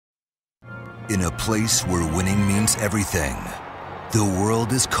In a place where winning means everything, the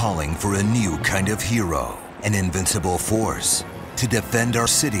world is calling for a new kind of hero, an invincible force to defend our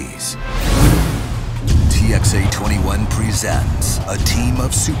cities. TXA 21 presents a team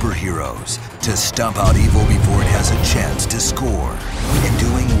of superheroes to stomp out evil before it has a chance to score, and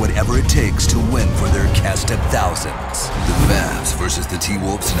doing whatever it takes to win for their cast of thousands. The Mavs versus the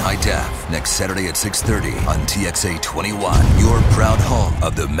T-Wolves in high def next Saturday at 6:30 on TXA 21, your proud home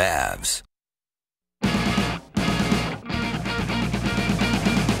of the Mavs.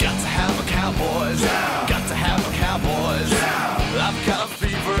 Cowboys, yeah. Got to have a Cowboys, yeah. I've got a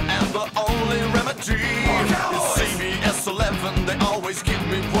fever and the only remedy is CBS 11. They always give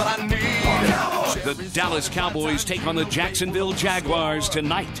me what I need. The Dallas Cowboys take on the Jacksonville Jaguars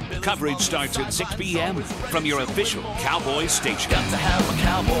tonight. Coverage starts at 6 p.m. from your official Cowboys station. Got to have a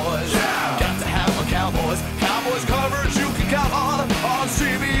Cowboys, yeah. Got to have a Cowboys. Cowboys coverage you can count on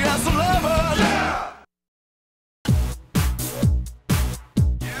CBS 11. Yeah.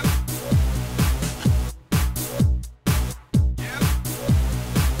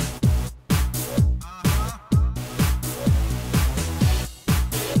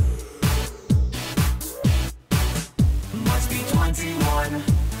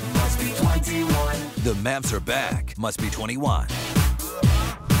 The Mavs are back. Must be 21.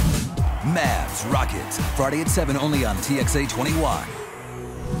 Mavs Rockets, Friday at 7 only on TXA 21.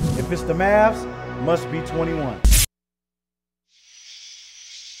 If it's the Mavs, must be 21.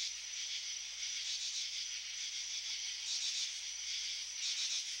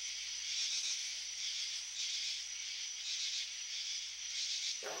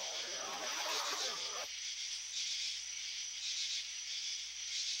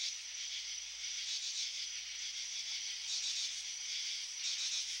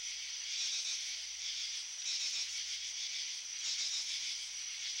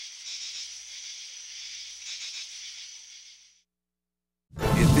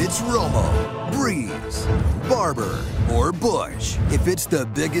 If it's Romo, Breeze, Barber, or Bush, if it's the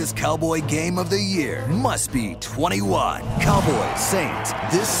biggest Cowboy game of the year, must be 21. Cowboys Saints,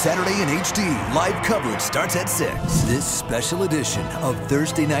 this Saturday in HD. Live coverage starts at 6. This special edition of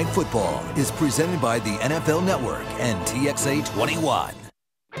Thursday Night Football is presented by the NFL Network and TXA 21.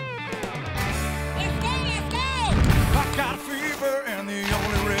 I got a fever and the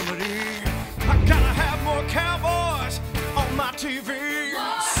only remedy, I gotta have more Cowboys on my TV.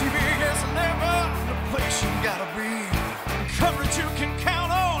 CBS 11, the place you gotta be. Coverage you can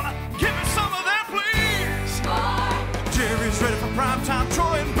count on. Give me some of that, please. Jerry's ready for primetime.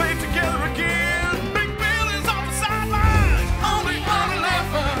 Troy and Babe together again. Big Bill is on the sidelines. Only on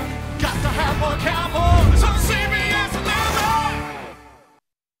 11. Got to have more Cowboys on CBS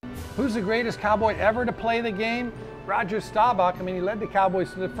 11. Who's the greatest Cowboy ever to play the game? Roger Staubach. I mean, he led the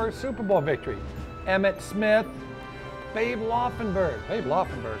Cowboys to the first Super Bowl victory. Emmitt Smith, Babe Laufenberg. Babe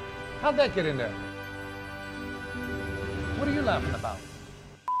Laufenberg. How'd that get in there? What are you laughing about?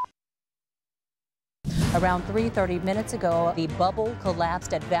 Around 3:30 minutes ago, the bubble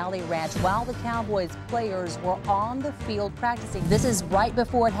collapsed at Valley Ranch while the Cowboys players were on the field practicing. This is right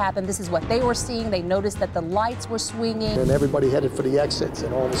before it happened. This is what they were seeing. They noticed that the lights were swinging. And everybody headed for the exits,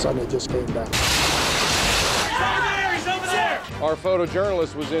 and all of a sudden it just came down. Our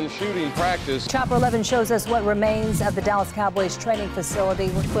photojournalist was in shooting practice. Chopper 11 shows us what remains of the Dallas Cowboys training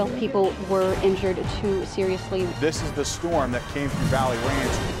facility. 12 people were injured, 2 seriously. This is the storm that came through Valley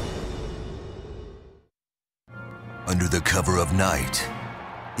Ranch. Under the cover of night,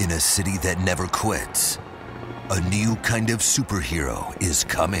 in a city that never quits, a new kind of superhero is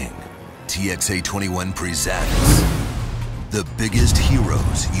coming. TXA 21 presents the biggest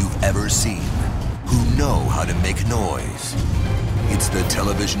heroes you've ever seen, who know how to make noise. It's the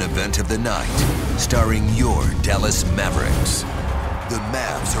television event of the night, starring your Dallas Mavericks. The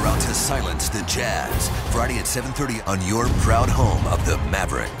Mavs are out to silence the Jazz, Friday at 7:30 on your proud home of the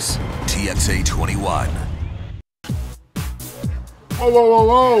Mavericks. TXA 21. Whoa, whoa, whoa,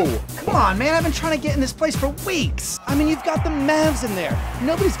 whoa! Come on, man, I've been trying to get in this place for weeks. I mean, you've got the Mavs in there.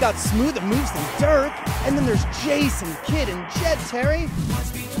 Nobody's got smooth that moves than Dirk. And then there's Jason, Kidd, and Jed, Terry.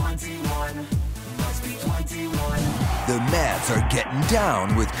 Must be 21. Must be 21. The Mavs are getting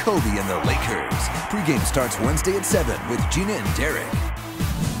down with Kobe and the Lakers. Pre-game starts Wednesday at 7 with Gina and Derek.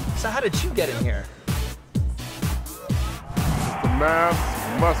 So how did you get in here? The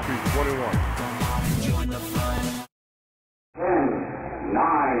Mavs must be 21. 10,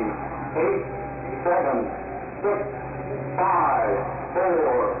 9, 8, 7, 6, 5,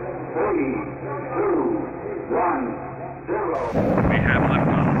 4, 3, 2, 1, 0. We have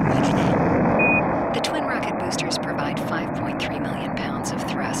liftoff. The twin rocket boosters provide 5.3 million pounds of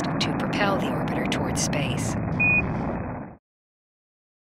thrust to propel propel the orbiter towards space.